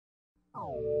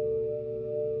Well,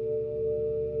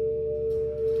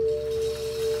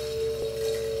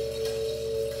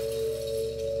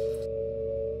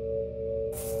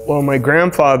 my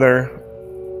grandfather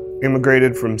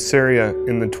immigrated from Syria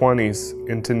in the 20s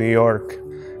into New York,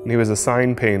 and he was a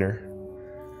sign painter.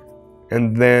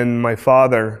 And then my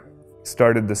father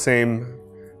started the same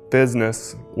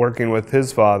business working with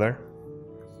his father.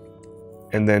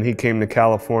 And then he came to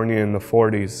California in the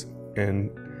 40s, and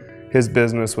his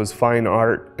business was fine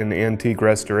art and antique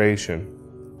restoration.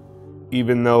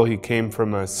 Even though he came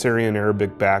from a Syrian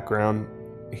Arabic background,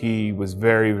 he was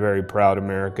very, very proud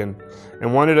American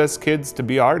and wanted us kids to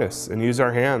be artists and use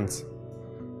our hands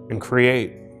and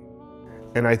create.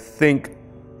 And I think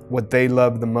what they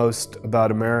loved the most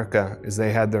about America is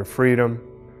they had their freedom,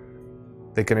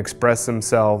 they can express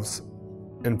themselves,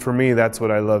 and for me that's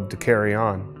what I love to carry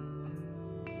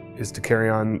on, is to carry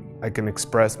on. I can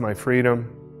express my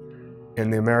freedom,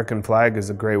 and the American flag is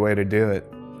a great way to do it.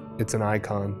 It's an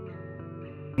icon.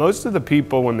 Most of the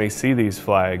people, when they see these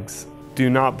flags, do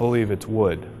not believe it's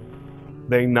wood.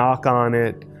 They knock on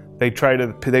it, they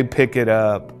pick it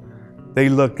up, they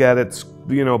look at it,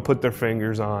 put their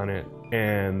fingers on it,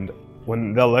 and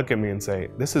when they'll look at me and say,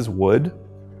 "This is wood?"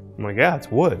 I'm like, "Yeah, it's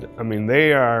wood." I mean,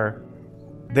 they're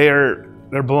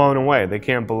blown away. They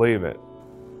can't believe it.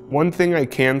 One thing I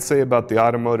can say about the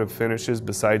automotive finishes,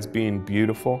 besides being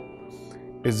beautiful,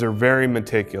 is they're very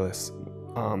meticulous,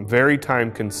 very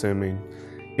time-consuming.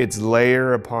 It's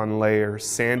layer upon layer,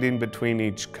 sanding between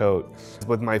each coat.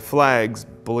 With my flags,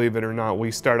 believe it or not,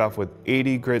 we start off with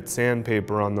 80 grit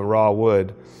sandpaper on the raw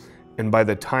wood, and by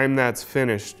the time that's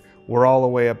finished, we're all the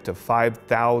way up to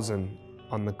 5,000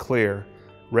 on the clear,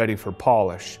 ready for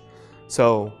polish.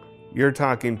 So you're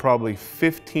talking probably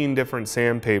 15 different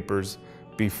sandpapers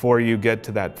before you get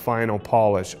to that final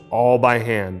polish, all by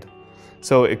hand.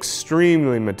 So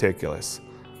extremely meticulous.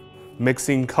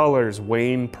 Mixing colors,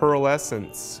 weighing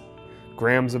pearlescence,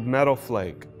 grams of metal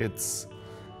flake.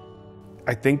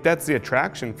 I think that's the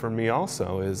attraction for me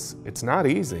also, is it's not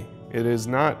easy. It is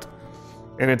not,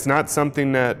 and it's not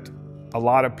something that a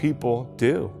lot of people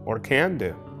do or can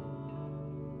do.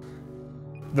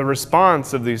 The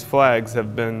response of these flags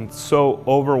have been so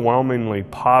overwhelmingly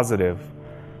positive.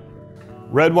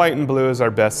 Red, white, and blue is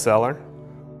our best seller.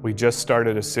 We just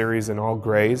started a series in all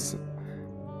grays,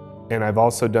 and I've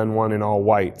also done one in all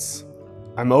whites.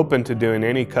 I'm open to doing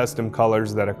any custom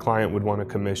colors that a client would want to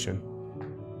commission.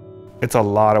 It's a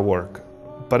lot of work,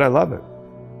 but I love it.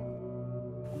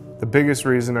 The biggest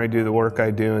reason I do the work I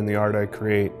do and the art I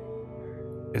create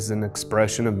is an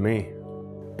expression of me.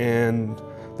 And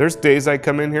there's days I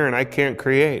come in here and I can't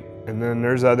create, and then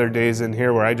there's other days in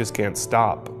here where I just can't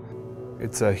stop.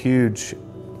 It's a huge,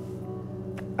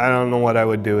 I don't know what I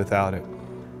would do without it.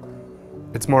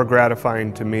 It's more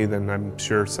gratifying to me than I'm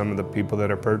sure some of the people that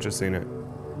are purchasing it.